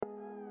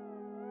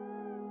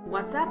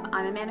What's up?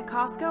 I'm Amanda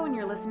Costco, and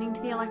you're listening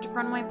to the Electric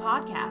Runway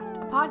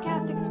Podcast, a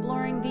podcast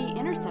exploring the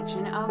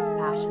intersection of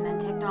fashion and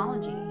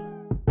technology.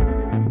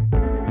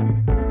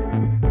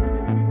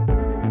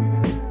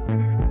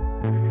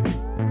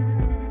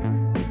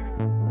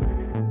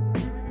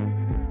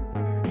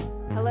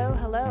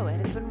 Hello. It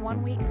has been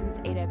 1 week since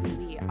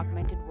AWE,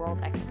 Augmented World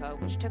Expo,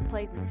 which took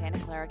place in Santa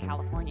Clara,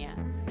 California.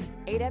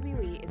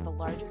 AWE is the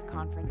largest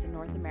conference in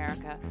North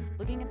America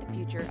looking at the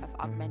future of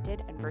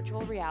augmented and virtual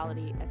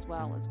reality as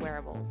well as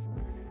wearables.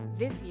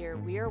 This year,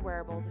 We Are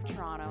Wearables of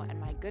Toronto and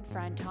my good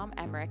friend Tom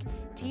Emmerich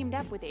teamed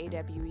up with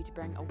AWE to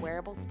bring a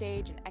wearable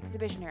stage and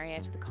exhibition area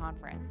to the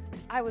conference.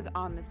 I was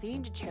on the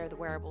scene to chair the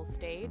wearables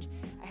stage.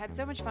 I had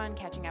so much fun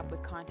catching up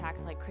with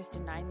contacts like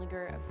Kristen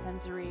Neinlinger of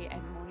Sensory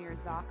and Monir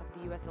Zoc of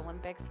the US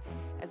Olympics,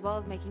 as well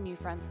as making new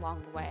friends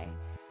along the way.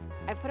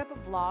 I've put up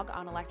a vlog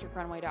on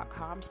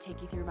electricrunway.com to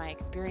take you through my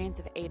experience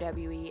of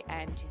AWE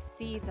and to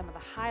see some of the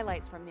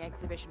highlights from the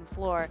exhibition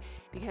floor,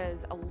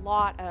 because a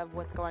lot of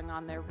what's going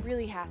on there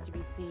really has to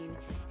be seen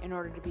in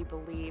order to be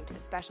believed,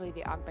 especially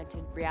the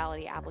augmented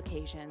reality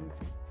applications.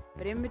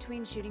 But in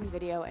between shooting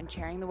video and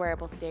chairing the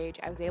wearable stage,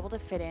 I was able to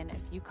fit in a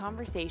few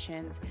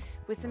conversations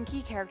with some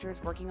key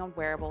characters working on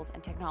wearables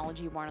and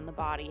technology worn on the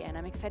body, and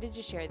I'm excited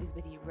to share these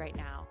with you right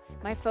now.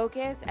 My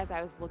focus as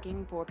I was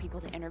looking for people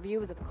to interview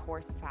was, of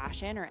course,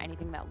 fashion or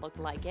anything that looked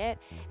like it,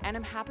 and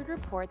I'm happy to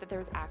report that there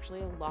was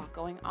actually a lot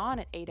going on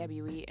at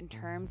AWE in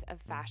terms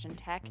of fashion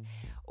tech,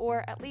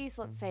 or at least,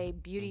 let's say,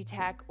 beauty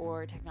tech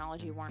or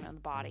technology worn on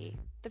the body.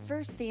 The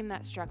first theme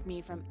that struck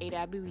me from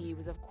AWE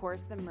was, of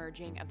course, the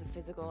merging of the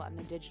physical and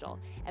the digital.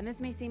 And this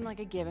may seem like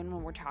a given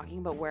when we're talking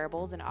about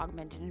wearables and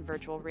augmented and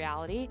virtual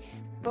reality,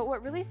 but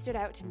what really stood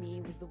out to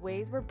me was the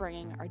ways we're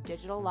bringing our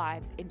digital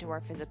lives into our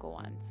physical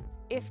ones.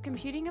 If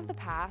computing of the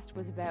past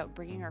was about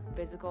bringing our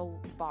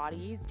physical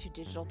bodies to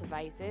digital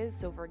devices,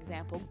 so for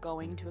example,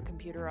 going to a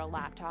computer or a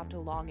laptop to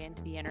log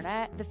into the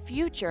internet, the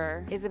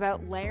future is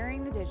about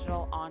layering the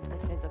digital onto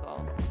the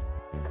physical.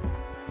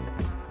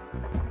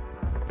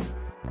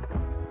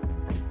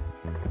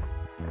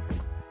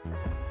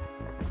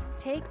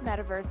 Take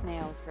Metaverse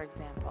Nails, for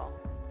example.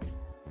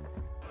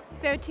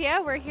 So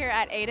Tia, we're here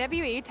at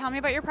AWE. Tell me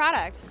about your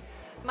product.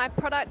 My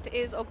product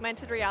is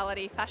augmented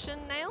reality fashion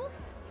nails,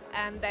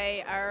 and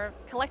they are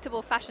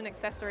collectible fashion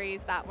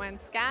accessories that, when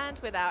scanned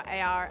with our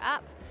AR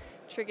app,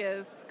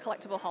 triggers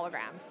collectible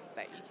holograms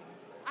that you can...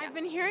 I've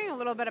been hearing a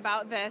little bit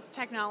about this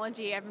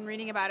technology. I've been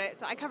reading about it.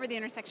 So I cover the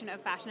intersection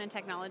of fashion and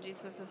technology,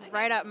 so this is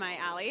right up my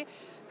alley.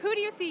 Who do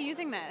you see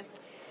using this?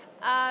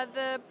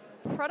 The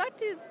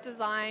product is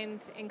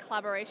designed in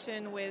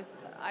collaboration with,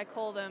 I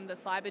call them the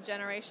cyber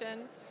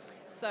generation.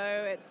 So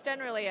it's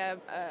generally a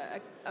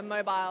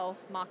mobile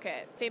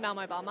market, female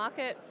mobile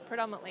market,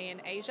 predominantly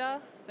in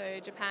Asia, so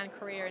Japan,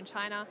 Korea, and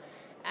China,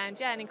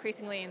 and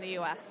increasingly in the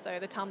US, so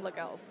the Tumblr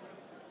girls.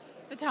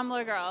 The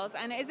Tumblr girls.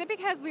 And is it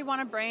because we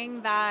want to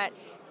bring that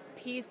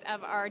piece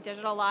of our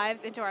digital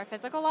lives into our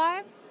physical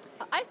lives?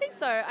 I think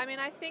so. I mean,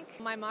 I think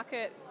my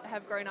market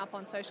have grown up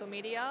on social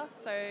media,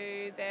 so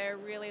they're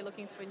really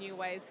looking for new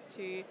ways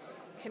to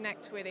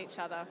connect with each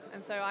other.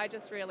 And so I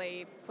just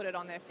really put it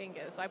on their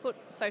fingers. So I put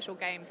social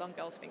games on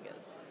girls'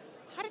 fingers.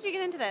 How did you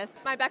get into this?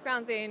 My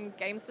background's in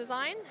games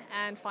design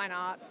and fine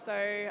art.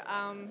 So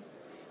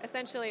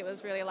essentially it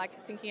was really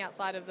like thinking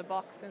outside of the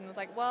box, and was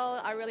like,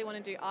 well, I really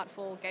want to do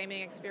artful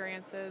gaming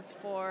experiences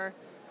for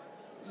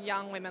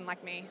young women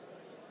like me.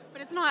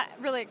 But it's not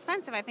really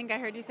expensive. I think I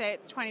heard you say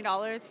it's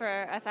 $20 for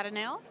a set of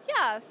nails?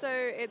 Yeah, so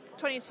it's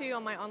 $22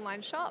 on my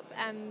online shop.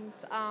 And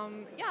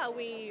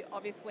we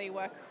obviously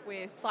work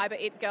with Cyber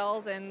It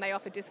Girls, and they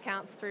offer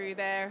discounts through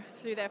their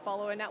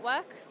follower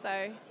network.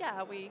 So,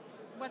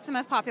 What's the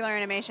most popular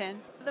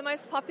animation? The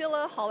most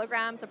popular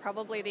holograms are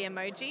probably the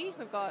emoji.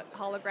 We've got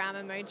hologram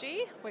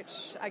emoji,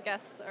 which I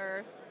guess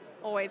are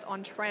always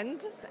on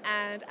trend,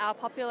 and our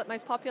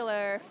most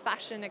popular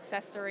fashion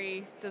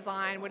accessory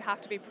design would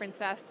have to be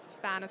Princess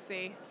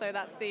Fantasy. So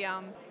that's the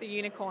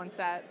unicorn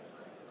set.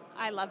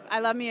 I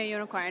love me a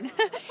unicorn.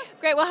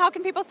 Great. Well, how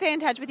can people stay in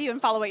touch with you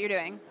and follow what you're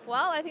doing?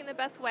 Well, I think the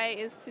best way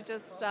is to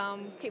just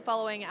keep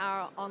following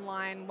our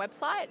online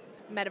website,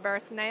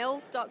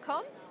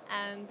 metaversenails.com,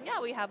 and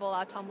we have all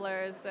our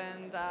Tumblrs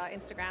and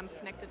Instagrams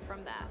connected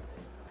from there.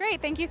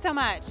 Great. Thank you so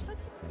much.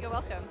 You're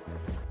welcome.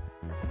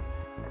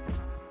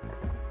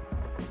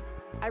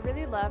 I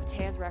really love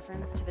Taya's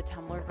reference to the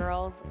Tumblr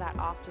girls, that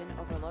often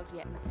overlooked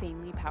yet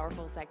insanely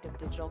powerful sect of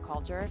digital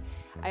culture.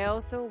 I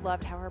also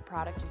loved how her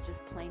product is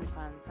just plain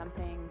fun,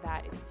 something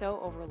that is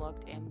so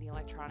overlooked in the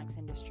electronics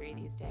industry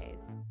these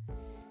days.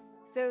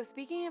 So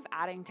speaking of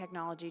adding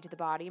technology to the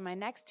body, my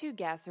next two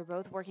guests are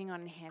both working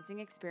on enhancing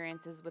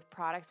experiences with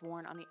products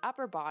worn on the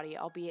upper body,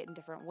 albeit in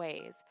different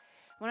ways.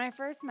 When I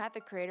first met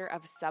the creator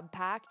of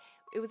Subpack,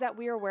 it was at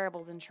We Are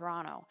Wearables in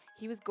Toronto.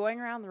 He was going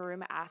around the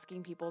room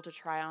asking people to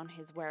try on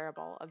his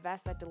wearable, a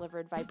vest that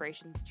delivered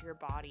vibrations to your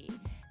body,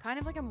 kind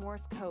of like a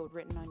Morse code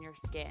written on your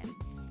skin.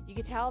 You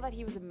could tell that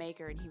he was a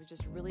maker and he was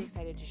just really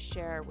excited to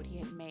share what he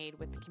had made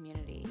with the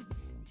community.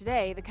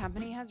 Today, the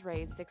company has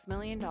raised $6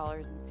 million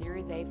in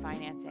Series A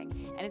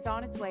financing, and it's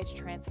on its way to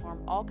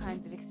transform all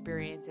kinds of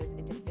experiences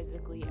into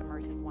physically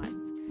immersive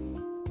ones.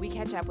 We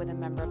catch up with a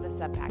member of the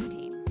Subpack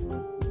team.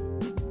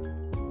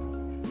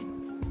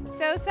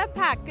 So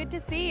Subpack, good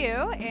to see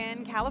you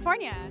in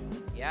California.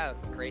 Yeah,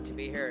 great to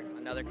be here.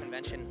 Another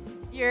convention.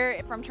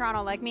 You're from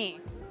Toronto like me.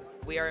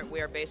 We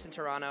are based in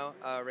Toronto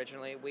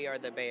originally. We are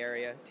the Bay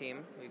Area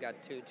team. We've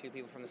got two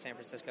people from the San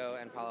Francisco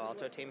and Palo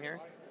Alto team here.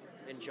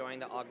 Enjoying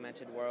the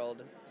augmented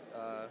world.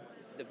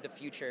 The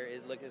future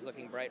is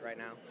looking bright right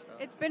now. So.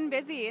 It's been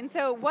busy. And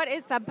so what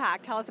is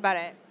Subpack? Tell us about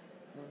it.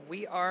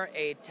 We are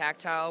a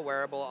tactile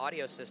wearable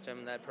audio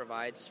system that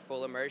provides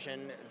full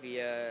immersion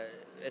via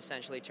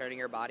essentially turning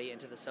your body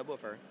into the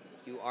subwoofer.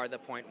 You are the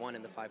 0.1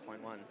 in the 5.1.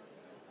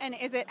 And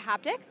is it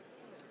haptics?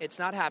 It's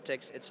not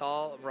haptics. It's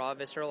all raw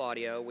visceral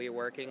audio. We're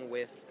working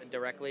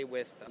directly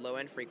with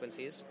low-end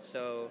frequencies,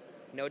 so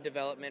no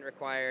development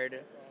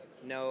required,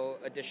 no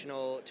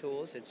additional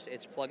tools.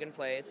 It's plug and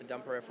play. It's a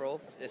dumb peripheral.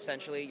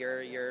 Essentially,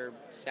 your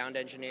sound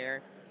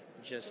engineer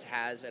just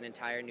has an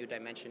entire new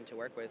dimension to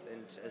work with,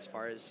 and as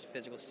far as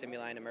physical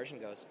stimuli and immersion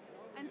goes.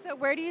 And so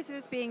where do you see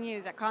this being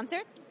used? At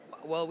concerts?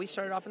 Well, we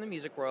started off in the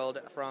music world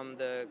from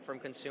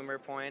consumer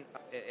point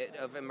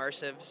of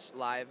immersive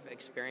live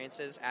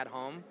experiences at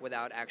home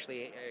without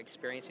actually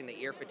experiencing the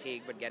ear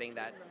fatigue, but getting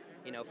that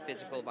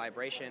physical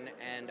vibration.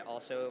 And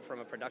also from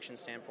a production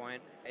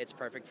standpoint, it's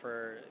perfect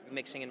for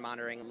mixing and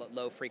monitoring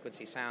low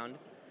frequency sound.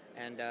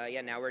 And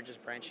now we're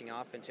just branching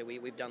off into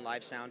we've done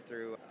live sound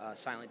through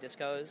silent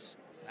discos,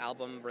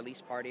 album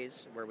release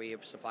parties where we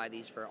supply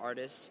these for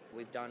artists.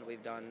 We've done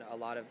a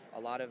lot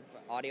of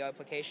audio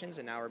applications,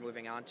 and now we're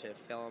moving on to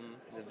film,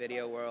 the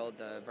video world,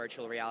 the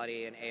virtual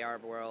reality and AR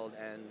world,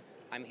 and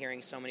I'm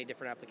hearing so many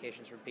different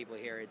applications from people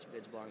here.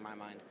 It's blowing my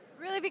mind.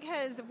 Really,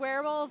 because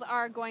wearables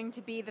are going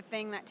to be the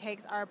thing that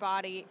takes our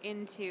body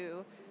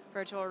into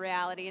virtual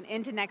reality and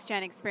into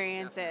next-gen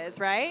experiences,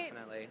 right?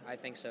 Definitely. I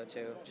think so,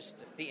 too. Just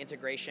the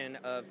integration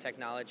of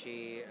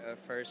technology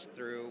first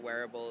through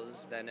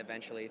wearables, then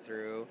eventually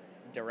through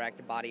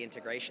direct body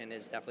integration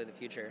is definitely the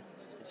future.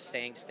 It's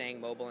staying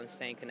mobile and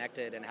staying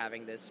connected and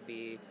having this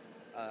be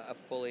a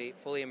fully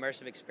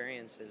immersive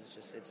experience is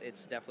just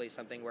it's definitely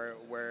something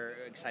we're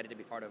excited to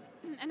be part of.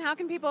 And how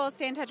can people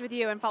stay in touch with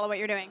you and follow what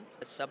you're doing?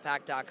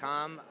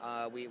 Subpack.com.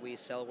 We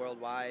sell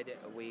worldwide.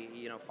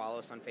 We follow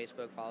us on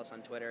Facebook, follow us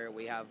on Twitter.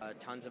 We have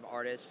tons of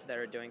artists that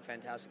are doing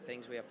fantastic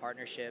things. We have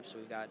partnerships.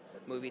 We've got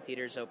movie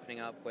theaters opening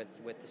up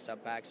with the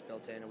Subpacks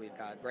built in. We've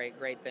got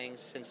great things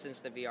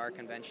since the VR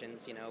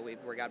conventions. We've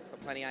got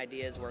plenty of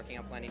ideas, working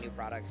on plenty of new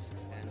products,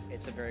 and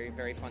it's a very,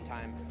 very fun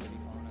time to be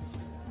following us.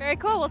 Very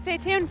cool. Well, stay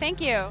tuned.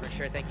 Thank you. For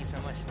sure. Thank you so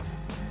much.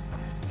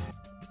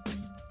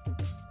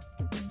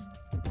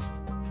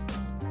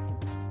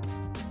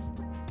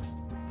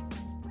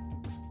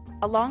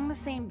 Along the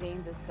same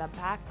veins as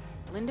Subpack,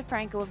 Linda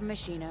Franco of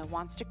Machina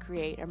wants to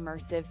create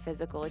immersive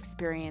physical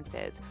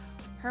experiences.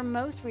 Her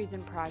most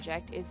recent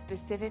project is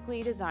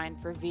specifically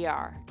designed for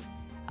VR.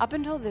 Up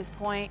until this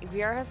point,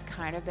 VR has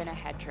kind of been a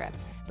head trip,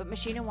 but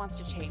Machina wants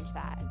to change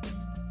that.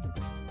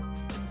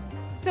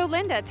 So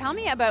Linda, tell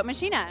me about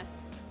Machina.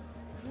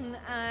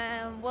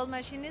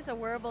 Machina is a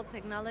wearable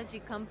technology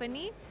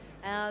company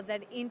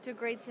that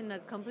integrates in a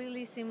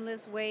completely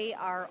seamless way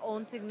our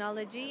own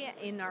technology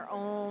in our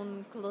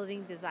own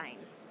clothing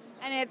designs.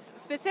 And it's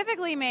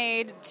specifically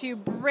made to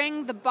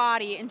bring the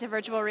body into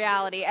virtual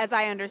reality, as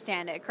I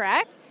understand it,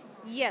 correct?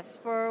 Yes,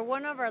 for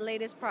one of our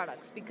latest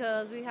products,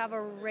 because we have a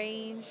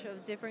range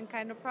of different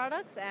kind of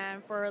products,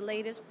 and for our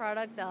latest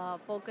product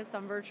focused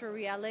on virtual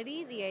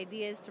reality, the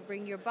idea is to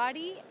bring your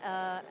body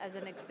as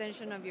an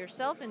extension of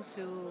yourself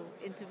into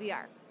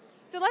VR.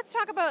 So let's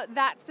talk about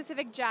that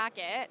specific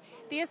jacket,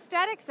 the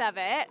aesthetics of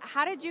it.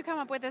 How did you come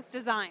up with this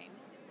design?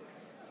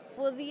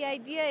 Well, the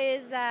idea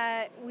is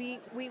that we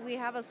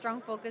have a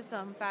strong focus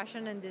on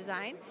fashion and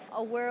design.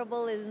 A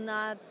wearable is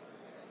not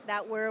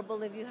that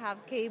wearable if you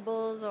have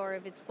cables or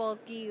if it's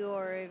bulky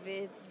or if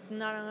it's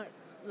not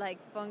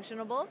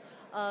functionable.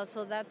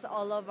 So that's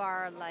all of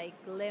our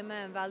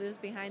lemma and values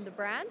behind the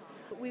brand.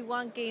 We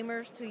want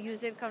gamers to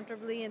use it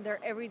comfortably in their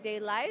everyday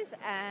lives,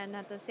 and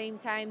at the same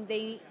time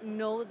they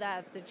know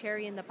that the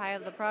cherry in the pie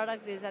of the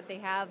product is that they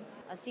have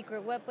a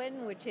secret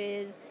weapon, which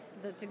is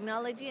the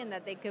technology, and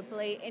that they could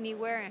play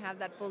anywhere and have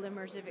that full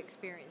immersive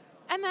experience.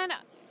 And then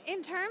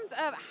in terms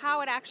of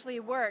how it actually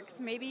works,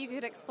 maybe you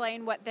could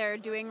explain what they're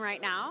doing right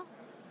now?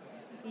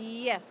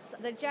 Yes,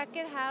 the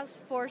jacket has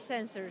 4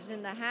 sensors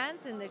in the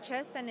hands, in the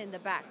chest, and in the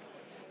back.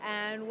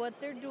 And what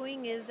they're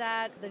doing is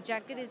that the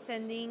jacket is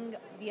sending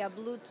via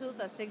Bluetooth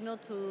a signal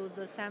to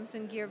the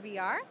Samsung Gear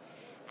VR,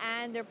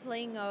 and they're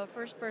playing a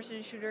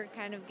first-person shooter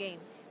kind of game.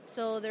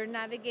 So they're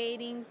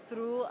navigating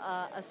through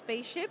a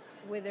spaceship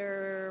with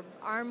their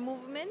arm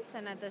movements,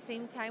 and at the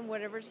same time,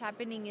 whatever's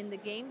happening in the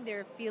game,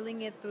 they're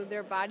feeling it through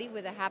their body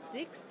with the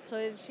haptics. So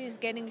if she's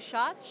getting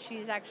shot,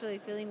 she's actually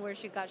feeling where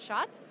she got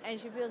shot, and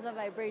she feels a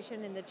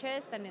vibration in the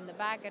chest and in the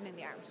back and in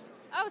the arms.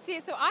 Oh,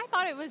 see, so I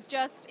thought it was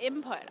just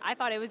input. I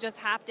thought it was just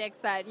haptics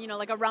that,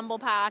 like a Rumble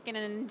Pack and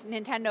a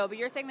Nintendo, but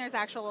you're saying there's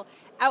actual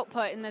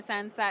output in the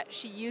sense that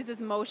she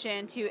uses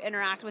motion to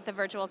interact with the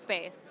virtual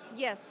space.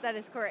 Yes, that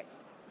is correct.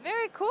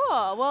 Very cool.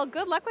 Well,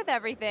 good luck with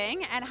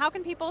everything. And how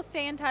can people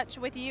stay in touch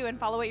with you and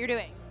follow what you're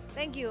doing?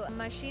 Thank you.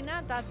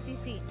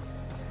 Machina.cc.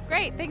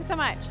 Great. Thanks so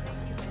much.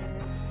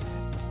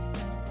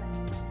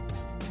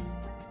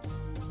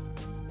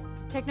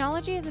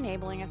 Technology is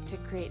enabling us to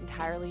create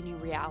entirely new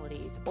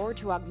realities or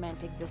to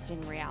augment existing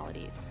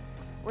realities.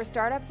 Where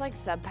startups like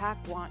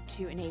Subpack want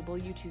to enable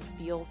you to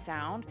feel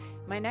sound,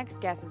 my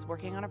next guest is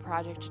working on a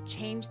project to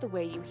change the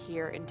way you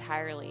hear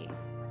entirely.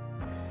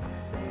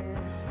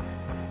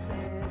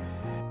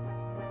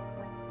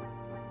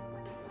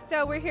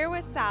 So we're here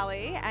with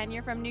Sally, and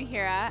you're from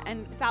Nuheara.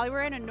 And Sally,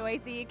 we're in a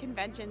noisy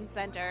convention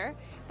center,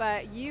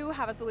 but you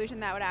have a solution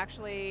that would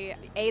actually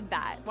aid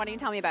that. Why don't you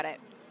tell me about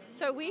it?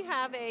 So we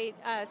have a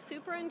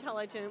super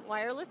intelligent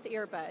wireless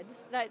earbuds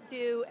that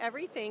do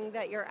everything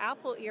that your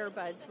Apple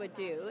earbuds would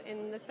do,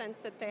 in the sense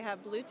that they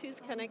have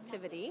Bluetooth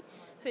connectivity.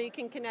 So you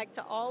can connect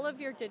to all of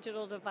your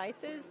digital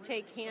devices,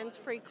 take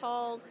hands-free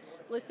calls,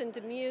 listen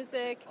to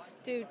music,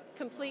 do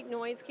complete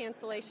noise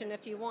cancellation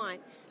if you want.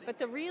 But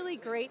the really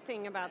great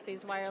thing about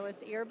these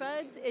wireless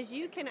earbuds is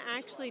you can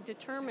actually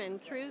determine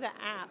through the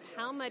app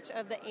how much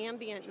of the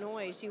ambient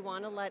noise you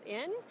want to let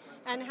in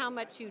and how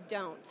much you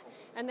don't.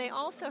 And they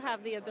also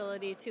have the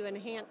ability to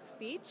enhance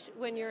speech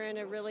when you're in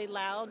a really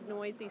loud,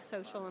 noisy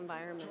social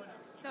environment.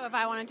 So if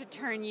I wanted to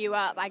turn you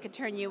up, I could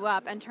turn you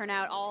up and turn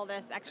out all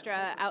this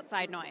extra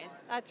outside noise.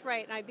 That's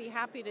right, and I'd be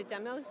happy to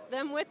demo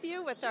them with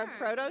you with our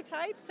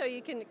prototype, so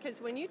you can, because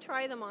when you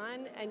try them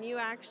on and you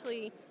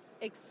actually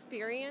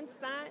experience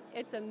that,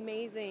 it's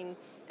amazing.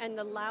 And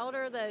the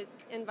louder the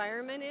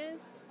environment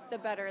is, the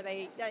better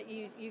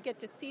you get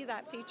to see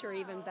that feature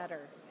even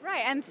better.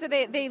 Right, and so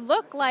they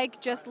look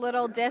like just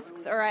little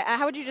discs, or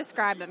how would you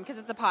describe them? Because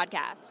it's a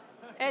podcast.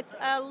 It's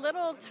a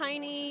little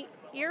tiny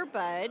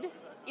earbud.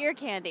 Ear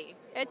candy.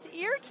 It's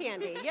ear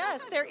candy,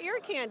 yes. They're ear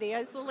candy.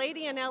 As the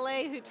lady in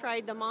LA who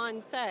tried them on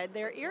said,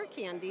 they're ear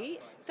candy.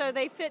 So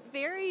they fit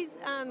very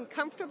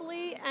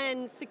comfortably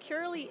and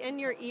securely in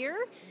your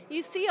ear.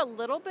 You see a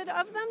little bit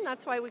of them.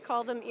 That's why we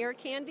call them ear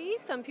candy.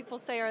 Some people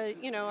say,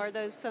 are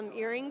those some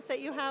earrings that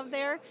you have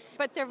there?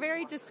 But they're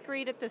very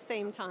discreet at the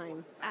same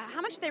time.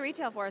 How much do they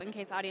retail for, in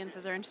case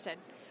audiences are interested?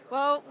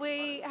 Well,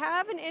 we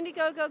have an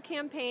Indiegogo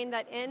campaign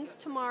that ends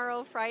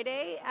tomorrow,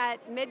 Friday,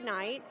 at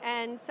midnight,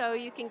 and so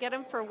you can get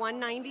them for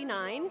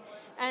 $199.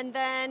 And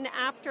then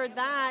after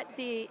that,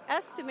 the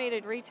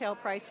estimated retail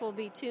price will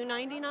be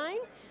 $299,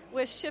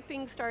 with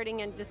shipping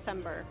starting in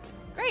December.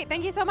 Great,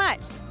 thank you so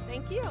much.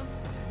 Thank you.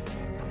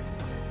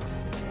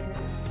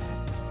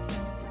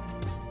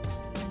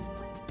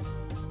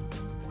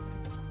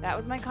 That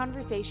was my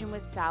conversation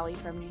with Sally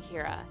from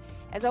Nuheara.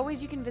 As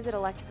always, you can visit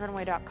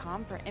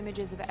electricrunway.com for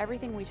images of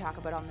everything we talk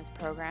about on this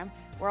program.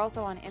 We're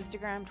also on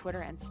Instagram,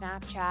 Twitter, and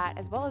Snapchat,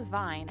 as well as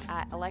Vine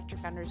at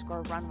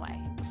electric_runway.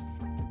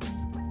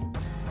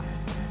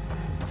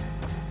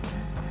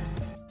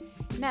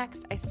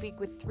 Next, I speak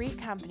with 3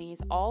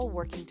 companies all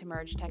working to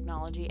merge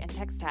technology and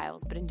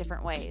textiles, but in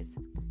different ways.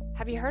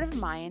 Have you heard of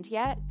Myant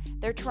yet?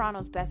 They're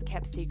Toronto's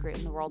best-kept secret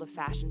in the world of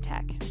fashion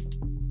tech.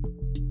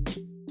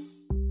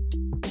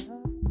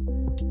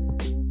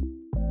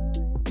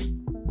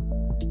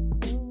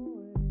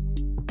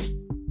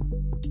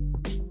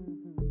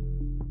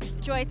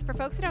 Joyce, for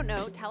folks who don't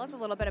know, tell us a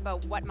little bit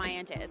about what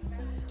Myant is.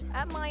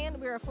 At Myant,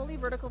 we're a fully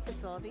vertical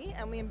facility,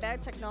 and we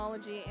embed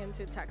technology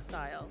into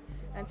textiles.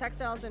 And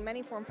textiles in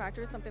many form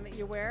factors, something that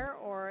you wear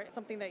or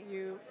something that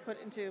you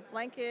put into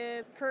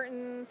blankets,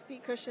 curtains,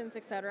 seat cushions,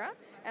 etc.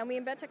 And we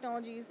embed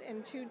technologies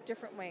in 2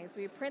 different ways.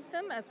 We print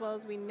them as well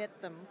as we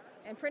knit them.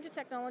 And printed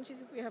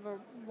technologies, we have a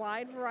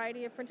wide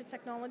variety of printed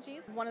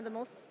technologies. One of the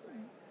most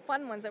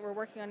fun ones that we're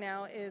working on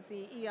now is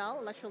the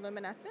EL,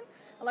 electroluminescent.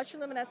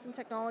 Electroluminescent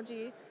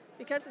technology,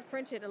 because it's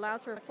printed,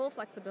 allows for full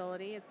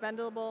flexibility, it's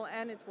bendable,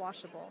 and it's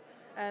washable.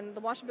 And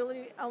the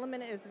washability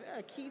element is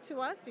a key to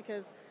us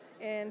because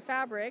in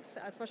fabrics,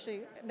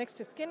 especially next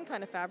to skin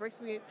kind of fabrics,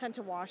 we tend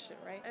to wash it,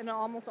 right? And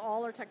almost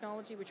all our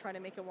technology, we try to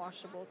make it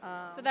washable.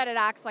 So that it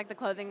acts like the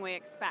clothing we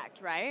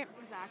expect, right?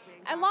 Exactly.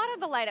 A lot of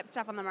the light-up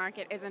stuff on the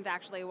market isn't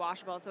actually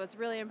washable, so it's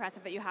really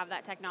impressive that you have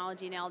that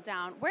technology nailed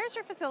down. Where's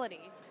your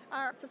facility?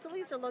 Our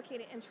facilities are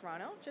located in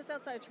Toronto, just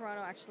outside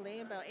Toronto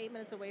actually, about 8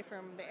 minutes away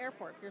from the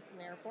airport, Pearson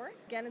Airport.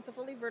 Again, it's a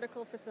fully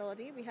vertical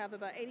facility. We have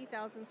about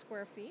 80,000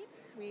 square feet.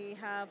 We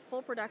have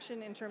full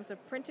production in terms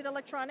of printed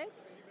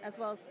electronics, as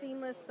well as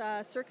seamless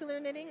circular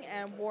knitting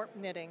and warp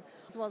knitting,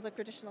 as well as a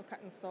traditional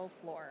cut and sew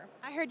floor.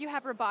 I heard you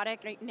have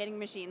robotic knitting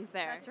machines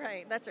there. That's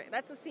right.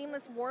 That's the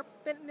seamless warp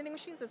knitting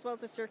machines as well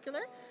as the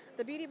circular.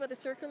 The beauty about the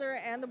circular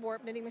and the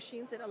warp knitting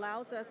machines, it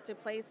allows us to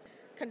place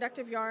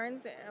conductive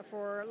yarns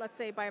for, let's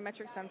say,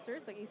 biometric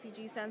sensors like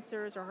ECG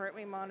sensors or heart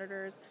rate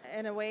monitors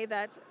in a way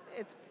that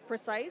it's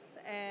precise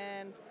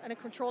and in a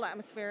controlled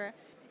atmosphere.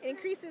 It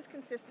increases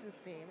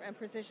consistency and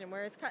precision,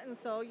 whereas cut and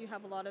sew, you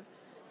have a lot of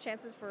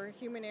chances for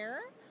human error.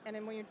 And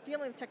then when you're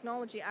dealing with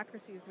technology,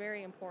 accuracy is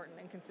very important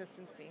and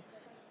consistency.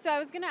 So I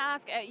was going to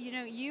ask,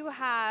 you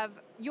have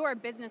your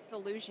business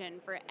solution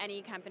for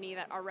any company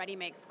that already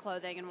makes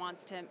clothing and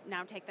wants to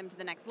now take them to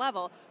the next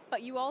level,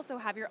 but you also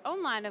have your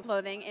own line of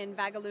clothing in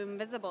Vagalume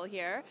Visible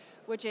here,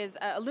 which is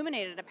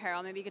illuminated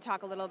apparel. Maybe you could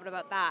talk a little bit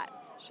about that.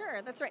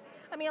 Sure, that's right.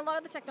 I mean, a lot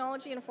of the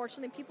technology,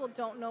 unfortunately, people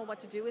don't know what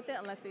to do with it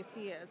unless they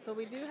see it. So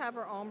we do have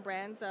our own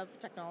brands of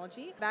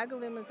technology.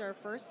 Vagalume is our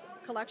first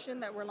collection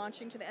that we're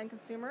launching to the end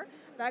consumer.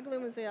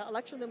 Vagalume is an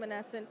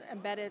electroluminescent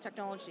embedded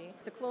technology.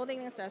 It's a clothing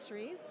and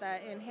accessories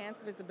that enhance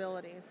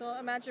visibility. So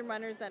imagine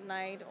runners at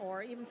night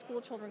or even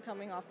school children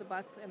coming off the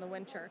bus in the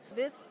winter.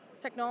 This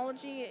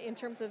technology, in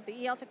terms of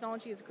the EL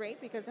technology, is great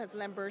because it has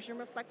Lambertian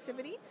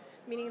reflectivity,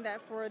 meaning that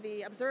for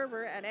the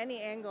observer at any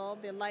angle,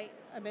 the light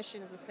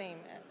emission is the same.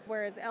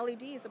 Whereas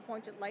LED is a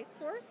pointed light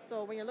source,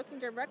 so when you're looking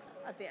direct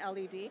at the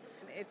LED,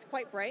 it's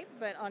quite bright,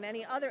 but on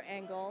any other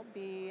angle,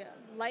 the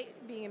light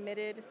being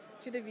emitted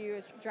to the view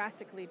is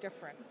drastically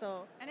different.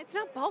 And it's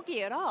not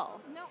bulky at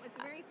all. No, it's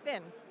very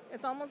thin.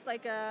 It's almost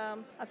like a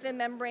thin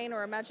membrane,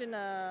 or imagine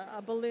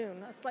a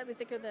balloon. It's slightly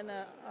thicker than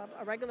a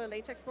regular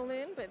latex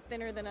balloon, but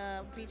thinner than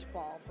a beach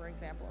ball, for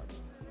example.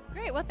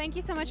 Great. Well, thank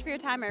you so much for your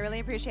time. I really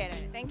appreciate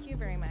it. Thank you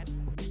very much.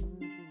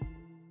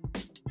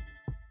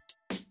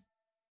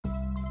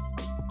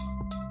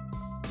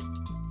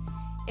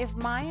 If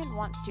Mayan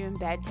wants to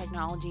embed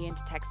technology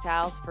into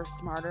textiles for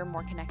smarter,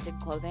 more connected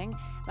clothing,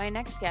 my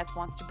next guest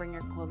wants to bring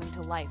your clothing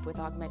to life with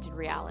augmented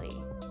reality.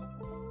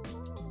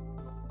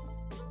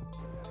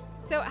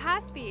 So,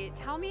 Hasbi,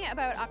 tell me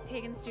about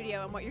Octagon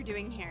Studio and what you're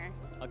doing here.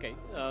 Okay,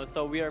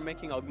 so we are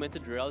making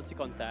augmented reality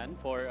content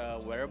for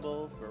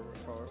wearable,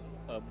 for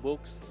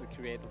books. We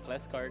create a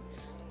flashcard.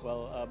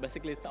 Well,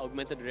 basically it's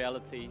augmented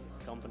reality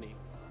company.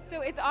 So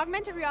it's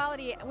augmented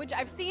reality, which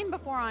I've seen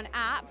before on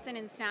apps and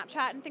in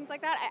Snapchat and things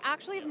like that. I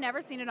actually have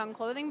never seen it on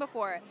clothing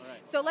before.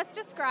 Right. So let's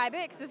describe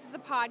it, because this is a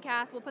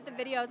podcast. We'll put the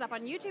videos up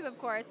on YouTube, of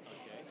course.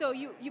 So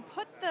you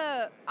put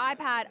the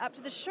iPad up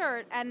to the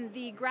shirt, and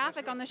the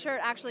graphic on the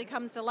shirt actually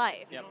comes to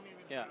life. Yep.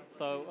 Yeah.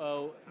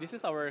 So this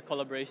is our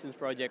collaborations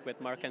project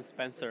with Mark and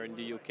Spencer in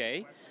the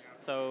UK.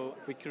 So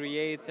we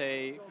create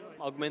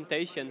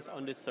augmentations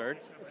on the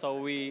shirts.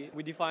 So we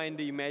define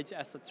the image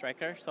as a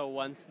tracker. So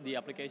once the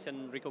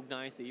application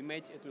recognizes the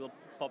image, it will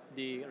pop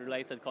the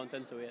related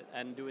content to it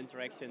and do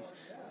interactions.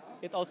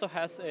 It also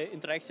has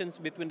interactions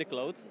between the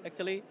clothes,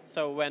 actually.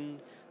 So when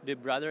the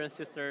brother and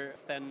sister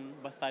stand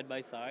side by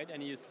side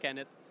and you scan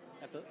it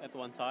at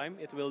one time,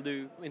 it will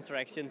do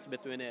interactions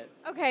between it.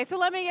 Okay, so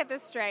let me get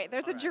this straight.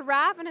 There's a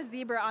giraffe and a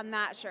zebra on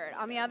that shirt.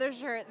 On the other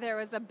shirt, there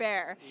was a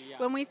bear. Yeah.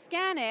 When we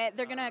scan it,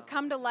 they're going to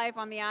come to life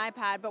on the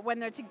iPad, but when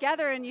they're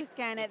together and you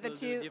scan it, the will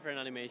two... do different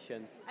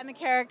animations. And the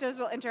characters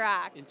will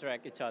interact.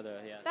 Interact each other,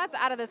 yeah. That's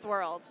out of this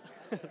world.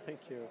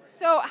 Thank you.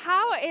 So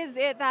how is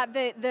it that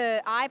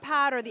the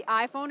iPad or the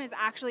iPhone is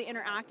actually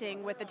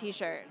interacting with the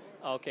t-shirt?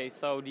 Okay,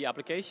 so the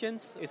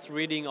applications is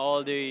reading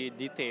all the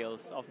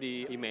details of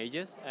the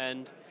images,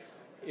 and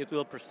it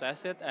will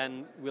process it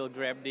and will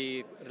grab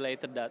the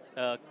related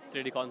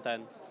 3D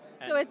content.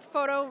 So it's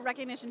photo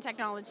recognition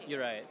technology.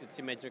 You're right, it's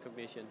image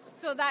recognition.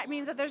 So that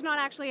means that there's not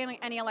actually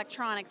any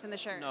electronics in the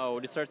shirt. No,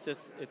 the shirts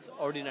it's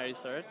ordinary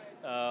shirts.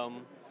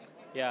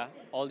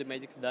 All the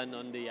magic's done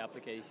on the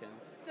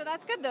applications. So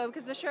that's good though,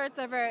 because the shirts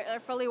are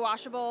fully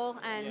washable,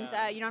 and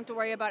you don't have to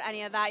worry about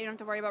any of that. You don't have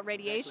to worry about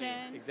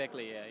radiation.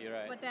 Exactly, yeah, you're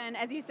right. But then,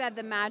 as you said,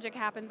 the magic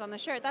happens on the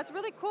shirt. That's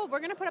really cool. We're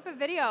going to put up a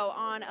video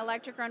on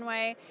Electric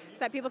Runway so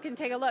that people can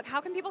take a look.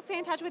 How can people stay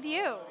in touch with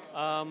you?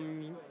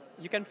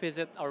 You can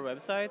visit our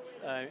website,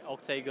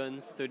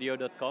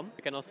 octagonstudio.com.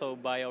 You can also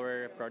buy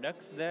our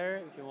products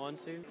there if you want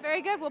to.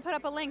 Very good. We'll put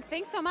up a link.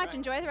 Thanks so much. Right.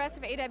 Enjoy the rest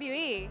of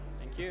AWE.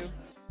 Thank you.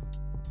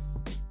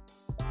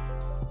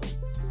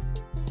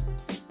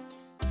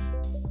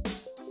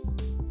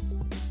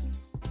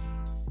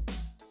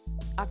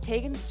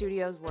 Octagon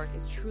Studio's work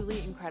is truly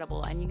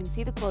incredible, and you can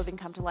see the clothing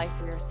come to life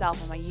for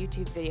yourself on my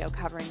YouTube video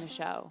covering the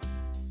show.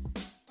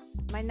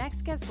 My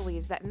next guest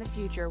believes that in the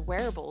future,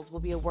 wearables will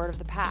be a word of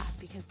the past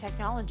because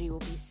technology will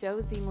be so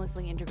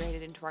seamlessly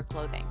integrated into our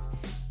clothing.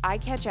 I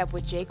catch up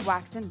with Jake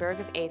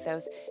Waxenberg of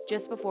Athos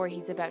just before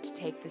he's about to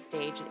take the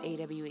stage at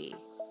AWE.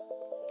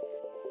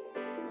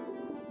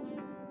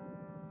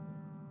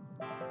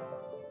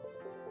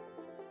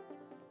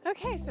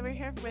 Okay, so we're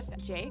here with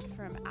Jake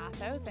from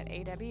Athos at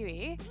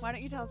AWE. Why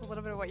don't you tell us a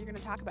little bit of what you're going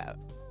to talk about?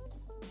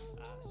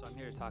 So I'm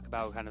here to talk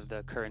about kind of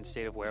the current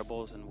state of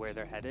wearables and where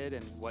they're headed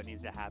and what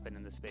needs to happen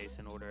in the space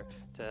in order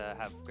to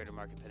have greater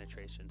market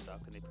penetration. So how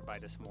can they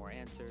provide us more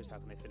answers? How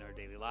can they fit in our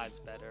daily lives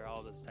better?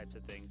 All those types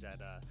of things that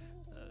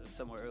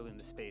somewhere early in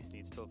the space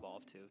needs to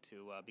evolve to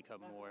become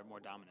more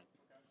dominant.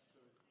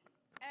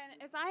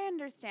 And as I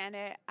understand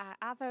it,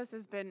 Athos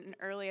has been an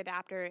early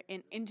adapter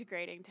in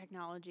integrating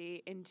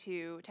technology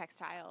into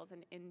textiles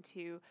and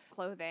into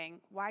clothing.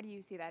 Why do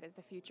you see that as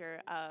the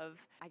future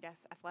of, I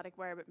guess, athletic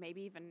wear, but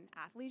maybe even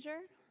athleisure?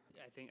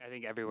 I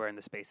think everywhere in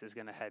the space is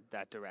going to head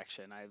that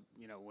direction.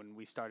 When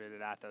we started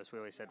at Athos, we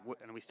always said,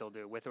 and we still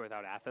do, with or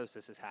without Athos,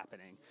 this is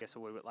happening. I guess the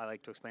way I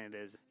like to explain it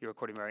is, you're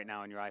recording me right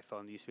now on your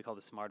iPhone. It used to be called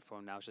a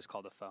smartphone, now it's just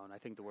called a phone. I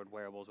think the word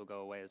wearables will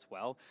go away as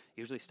well. It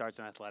usually starts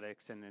in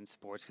athletics and in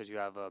sports because you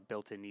have a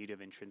built-in need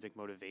of intrinsic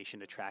motivation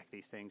to track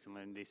these things and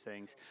learn these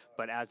things.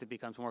 But as it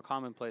becomes more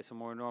commonplace and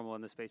more normal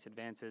and the space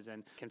advances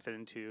and can fit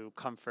into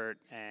comfort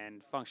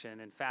and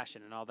function and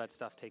fashion and all that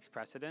stuff takes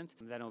precedence,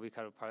 then it will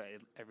become a part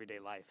of everyday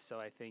life. So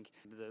I think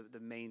the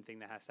main thing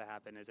that has to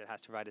happen is it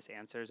has to provide us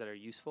answers that are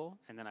useful,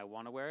 and then I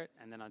want to wear it,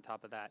 and then on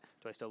top of that,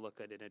 do I still look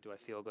good in it? Do I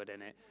feel good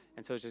in it?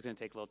 And so it's just going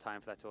to take a little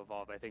time for that to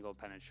evolve. I think it'll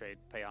penetrate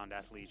beyond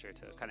athleisure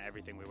to kind of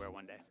everything we wear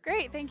one day.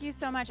 Great, thank you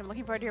so much. I'm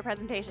looking forward to your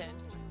presentation.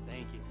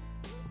 Thank you.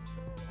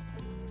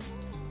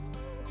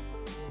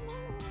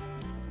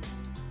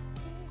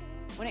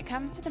 When it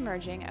comes to the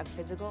merging of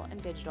physical and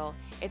digital,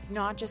 it's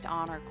not just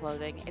on our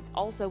clothing, it's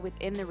also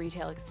within the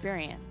retail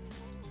experience.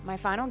 My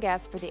final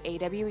guest for the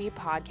AWE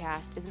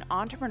podcast is an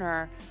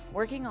entrepreneur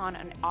working on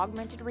an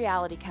augmented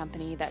reality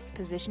company that's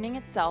positioning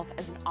itself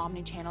as an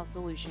omni-channel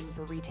solution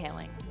for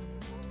retailing.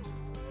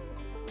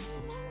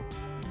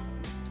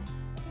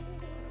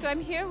 So I'm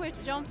here with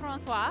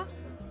Jean-François.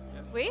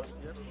 Yep. Oui?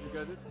 Yep, you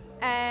got it.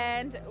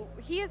 And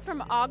he is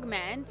from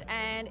Augment,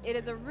 and it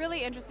is a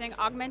really interesting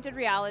augmented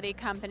reality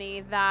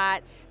company that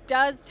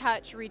does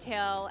touch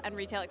retail and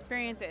retail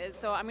experiences.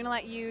 So I'm going to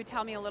let you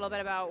tell me a little bit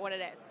about what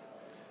it is.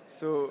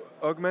 So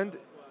Augment,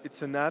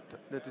 it's an app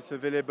that is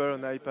available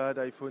on iPad,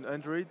 iPhone,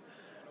 Android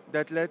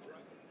that lets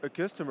a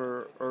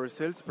customer or a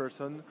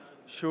salesperson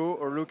show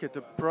or look at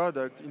a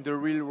product in the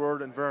real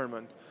world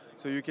environment.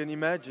 So you can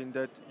imagine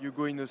that you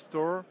go in a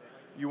store,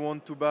 you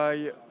want to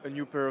buy a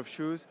new pair of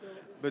shoes,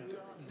 but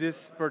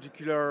this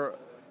particular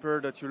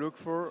pair that you look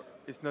for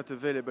is not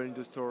available in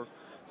the store.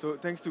 So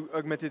thanks to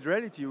augmented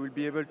reality, you will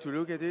be able to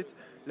look at it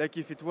like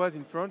if it was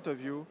in front of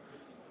you,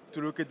 to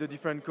look at the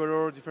different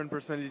color, different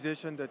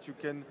personalization that you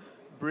can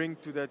bring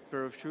to that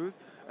pair of shoes,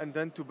 and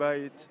then to buy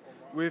it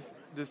with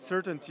the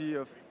certainty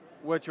of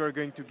what you are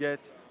going to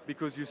get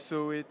because you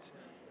saw it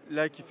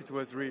like if it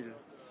was real.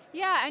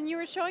 Yeah, and you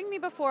were showing me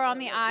before on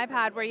the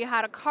iPad where you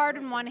had a card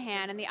in one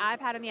hand and the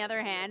iPad in the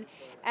other hand,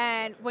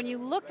 and when you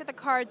looked at the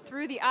card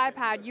through the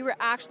iPad, you were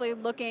actually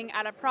looking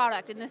at a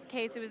product. In this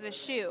case, it was a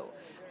shoe.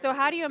 So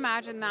how do you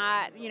imagine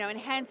that,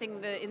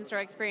 enhancing the in-store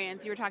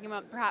experience? You were talking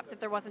about perhaps if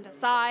there wasn't a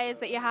size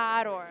that you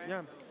had, or...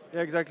 Yeah,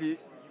 exactly.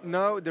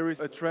 Now there is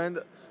a trend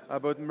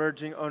about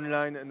merging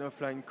online and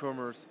offline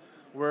commerce,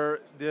 where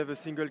they have a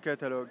single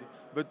catalog,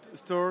 but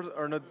stores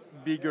are not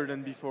bigger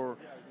than before.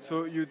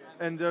 So you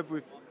end up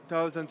with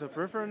thousands of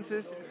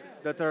references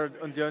that are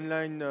on the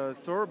online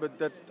store, but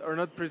that are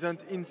not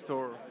present in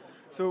store.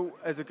 So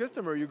as a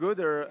customer, you go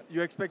there,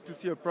 you expect to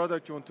see a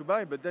product you want to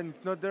buy, but then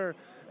it's not there.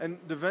 And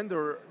the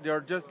vendor, they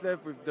are just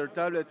left with their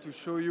tablet to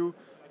show you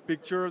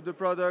pictures of the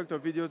product or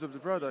videos of the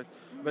product.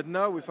 But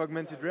now with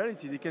augmented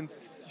reality, they can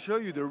show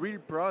you the real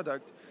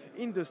product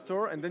in the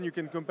store, and then you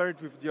can compare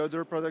it with the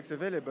other products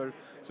available.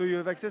 So you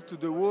have access to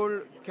the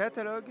whole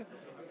catalog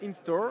in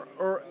store,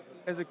 or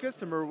as a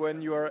customer,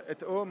 when you are at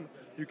home,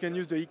 you can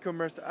use the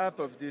e-commerce app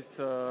of this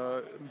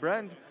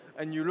brand,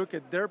 and you look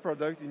at their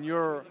products in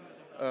your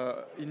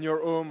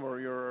home or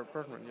your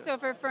apartment. Yeah. So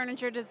for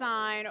furniture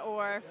design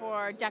or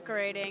for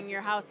decorating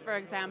your house, for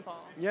example.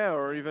 Yeah,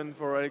 or even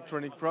for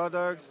electronic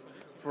products,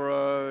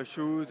 for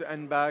shoes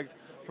and bags,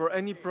 for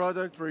any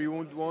product where you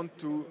would want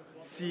to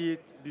see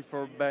it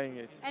before buying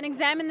it. And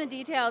examine the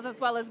details as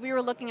well as we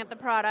were looking at the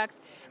products,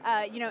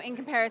 in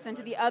comparison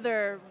to the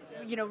other,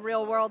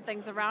 real world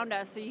things around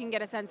us. So you can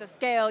get a sense of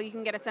scale, you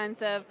can get a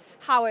sense of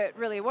how it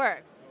really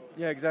works.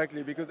 Yeah,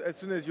 exactly, because as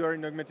soon as you are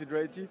in augmented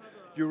reality,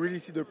 you really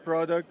see the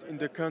product in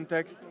the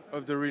context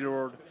of the real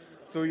world.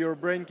 So your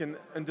brain can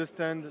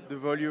understand the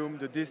volume,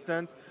 the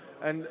distance,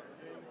 and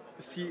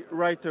see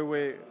right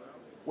away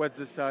what's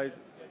the size,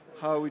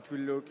 how it will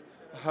look,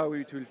 how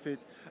it will fit.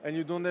 And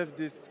you don't have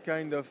this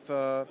kind of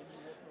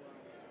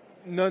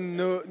not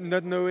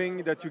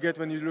knowing that you get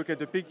when you look at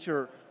the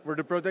picture, where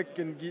the product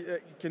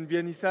can be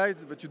any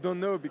size, but you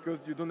don't know because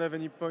you don't have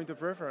any point of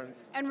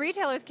reference. And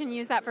retailers can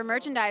use that for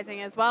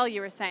merchandising as well,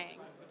 you were saying.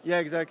 Yeah,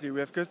 exactly.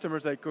 We have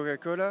customers like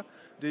Coca-Cola.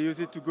 They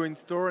use it to go in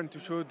store and to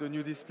show the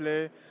new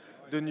display,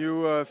 the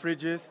new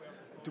fridges,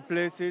 to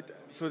place it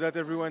so that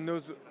everyone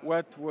knows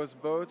what was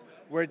bought,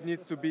 where it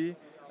needs to be,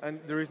 and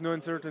there is no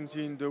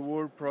uncertainty in the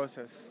whole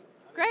process.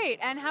 Great.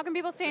 And how can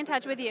people stay in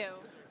touch with you?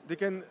 They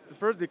can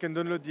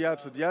download the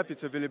app. So the app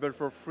is available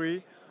for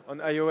free on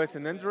iOS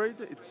and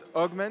Android. It's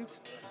Augment.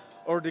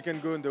 or they can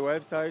go on the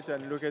website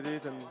and look at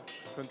it and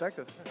contact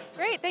us.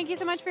 Great. Thank you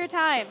so much for your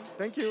time.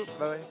 Thank you.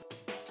 Bye-bye.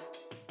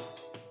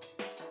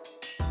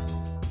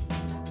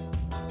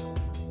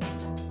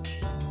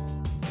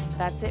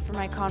 That's it for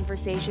my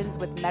conversations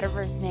with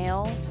Metaverse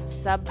Nails,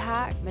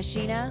 Subpack,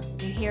 Machina,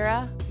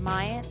 Nuhira,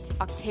 Myant,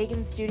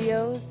 Octagon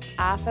Studios,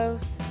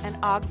 Athos, and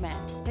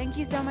Augment. Thank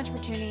you so much for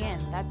tuning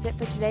in. That's it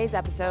for today's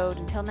episode.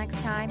 Until next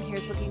time,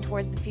 here's looking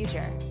towards the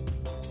future.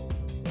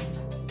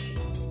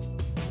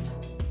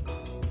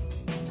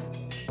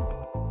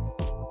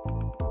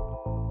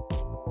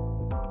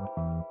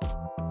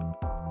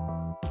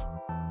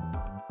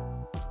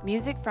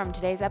 Music from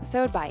today's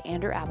episode by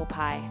Andrew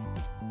Applepie.